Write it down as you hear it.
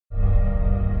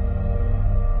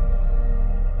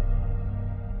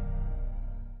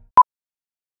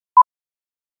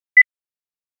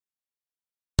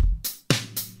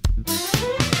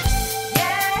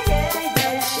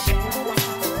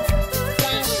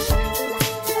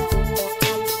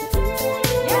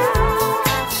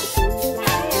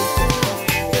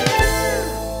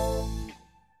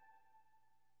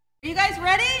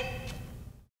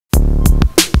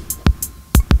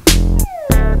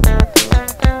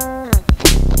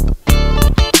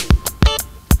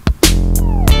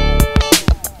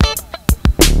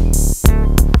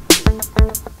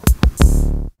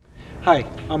Hi,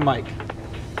 I'm Mike.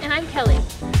 And I'm Kelly.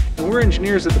 And we're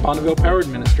engineers at the Bonneville Power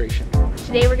Administration.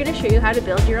 Today we're going to show you how to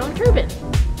build your own turbine.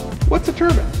 What's a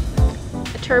turbine?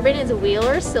 A turbine is a wheel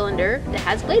or a cylinder that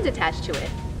has blades attached to it.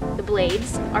 The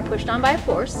blades are pushed on by a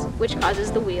force, which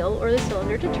causes the wheel or the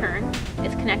cylinder to turn.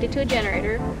 It's connected to a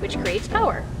generator, which creates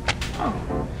power. Oh.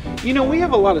 You know, we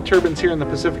have a lot of turbines here in the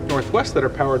Pacific Northwest that are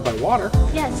powered by water.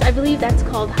 Yes, I believe that's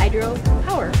called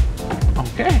hydropower.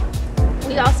 Okay.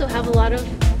 We also have a lot of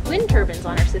wind turbines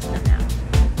on our system now.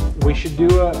 We should do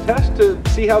a test to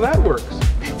see how that works.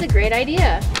 That's a great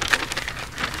idea.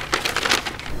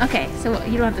 Okay, so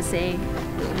you don't have to say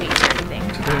the weight or anything.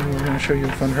 Today we're going to show you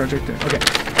a fun project. Okay.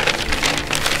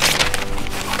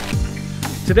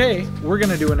 Today we're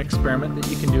going to do an experiment that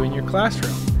you can do in your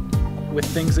classroom with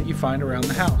things that you find around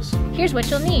the house. Here's what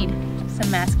you'll need. Some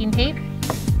masking tape,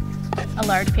 a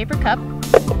large paper cup,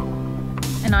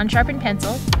 an unsharpened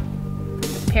pencil,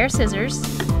 a pair of scissors,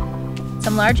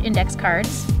 some large index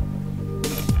cards,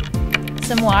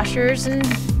 some washers and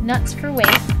nuts for weight,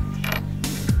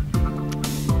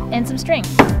 and some string.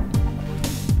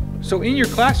 So in your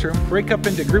classroom, break up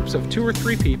into groups of 2 or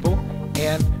 3 people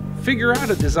and figure out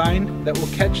a design that will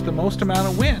catch the most amount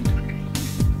of wind.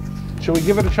 Shall we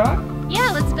give it a shot?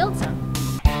 Yeah, let's build some.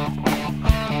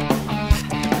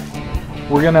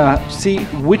 We're gonna see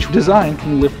which design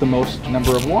can lift the most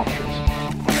number of washers.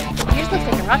 Yours looks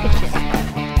like a rocket ship.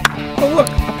 Oh look,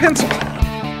 a pencil.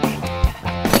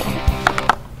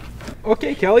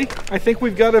 Okay, Kelly, I think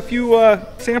we've got a few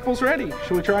samples ready.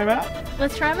 Shall we try them out?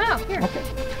 Let's try them out. Here. Okay.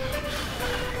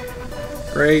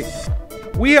 Great.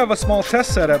 We have a small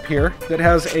test setup here that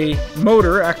has a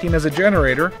motor acting as a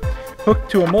generator hooked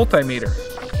to a multimeter.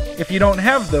 If you don't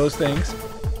have those things,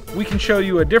 we can show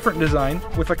you a different design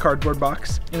with a cardboard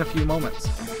box in a few moments.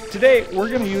 Today, we're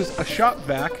going to use a shop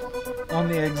vac on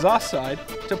the exhaust side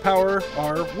to power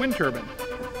our wind turbine.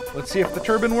 Let's see if the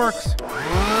turbine works.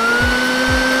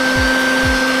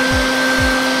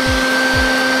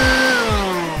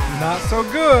 Not so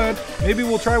good. Maybe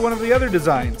we'll try one of the other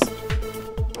designs.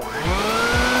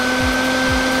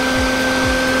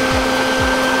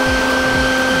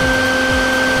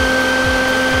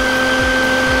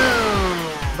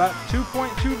 About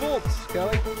 2.2 volts,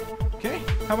 Kelly. Okay,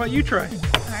 how about you try?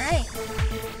 Alright.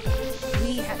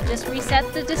 We have just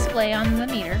reset the display on the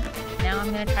meter. Now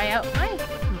I'm going to try out my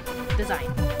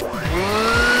design.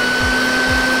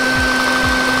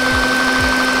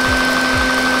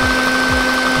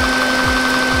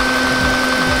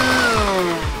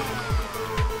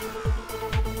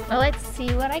 Well, let's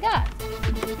see what I got.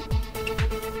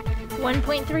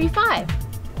 1.35.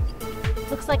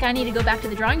 Looks like I need to go back to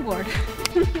the drawing board.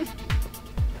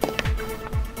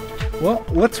 Well,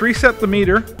 let's reset the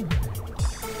meter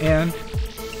and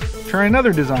try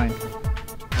another design.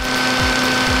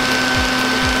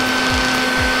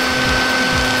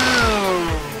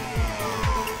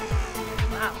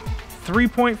 Wow.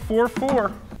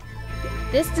 3.44.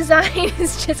 This design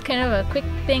is just kind of a quick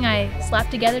thing I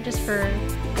slapped together just for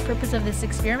the purpose of this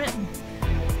experiment.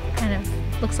 Kind of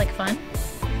looks like fun.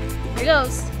 Here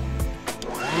goes.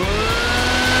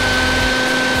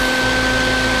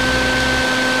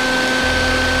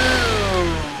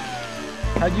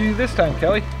 How'd you do this time,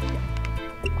 Kelly?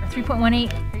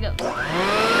 3.18. Here goes.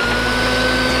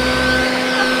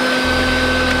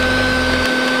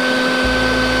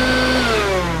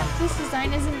 This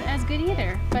design isn't as good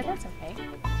either, but that's okay.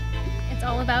 It's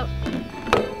all about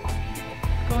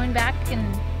going back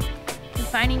and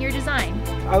refining your design.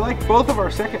 I like both of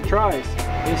our second tries.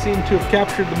 They seem to have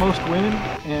captured the most wind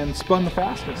and spun the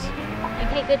fastest.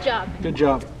 Okay, good job. Good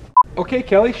job. Okay,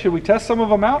 Kelly, should we test some of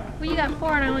them out? Well, you got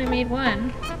 4 and I only made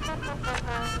 1.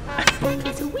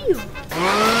 It's a wheel.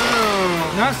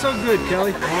 Not so good,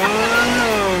 Kelly.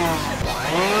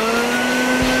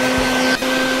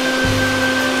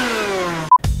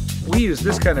 We use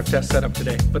this kind of test setup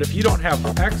today, but if you don't have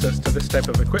access to this type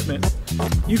of equipment,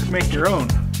 you can make your own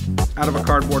out of a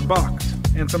cardboard box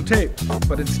and some tape.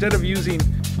 But instead of using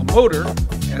a motor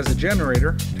as a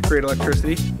generator to create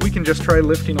electricity, we can just try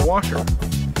lifting a washer.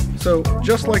 So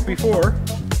just like before,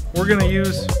 we're going to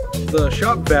use the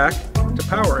shop vac to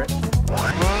power it.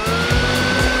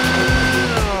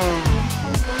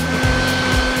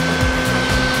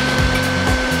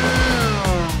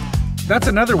 That's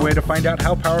another way to find out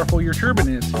how powerful your turbine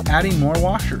is, adding more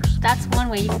washers. That's one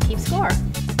way you can keep score.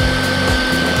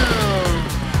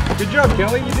 Good job,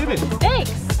 Kelly, you did it.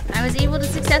 Thanks. I was able to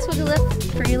successfully lift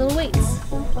 3 little weights.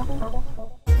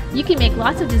 You can make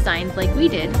lots of designs like we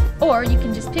did, or you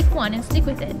can just pick one and stick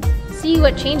with it. See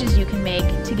what changes you can make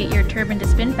to get your turbine to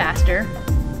spin faster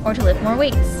or to lift more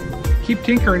weights. Keep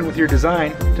tinkering with your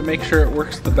design to make sure it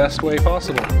works the best way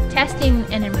possible. Testing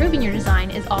and improving your design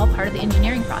is all part of the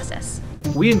engineering process.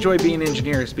 We enjoy being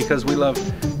engineers because we love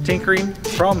tinkering,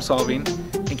 problem solving,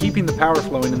 and keeping the power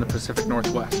flowing in the Pacific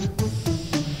Northwest.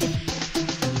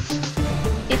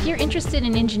 If you're interested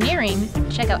in engineering,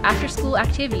 check out after-school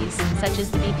activities such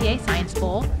as the BPA Science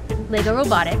Bowl, Lego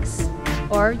Robotics,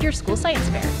 or your school science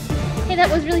fair. Hey, that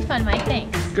was really fun, Mike.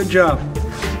 Thanks. Good job.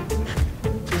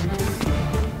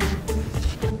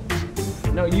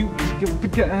 No,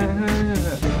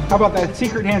 how about that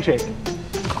secret handshake?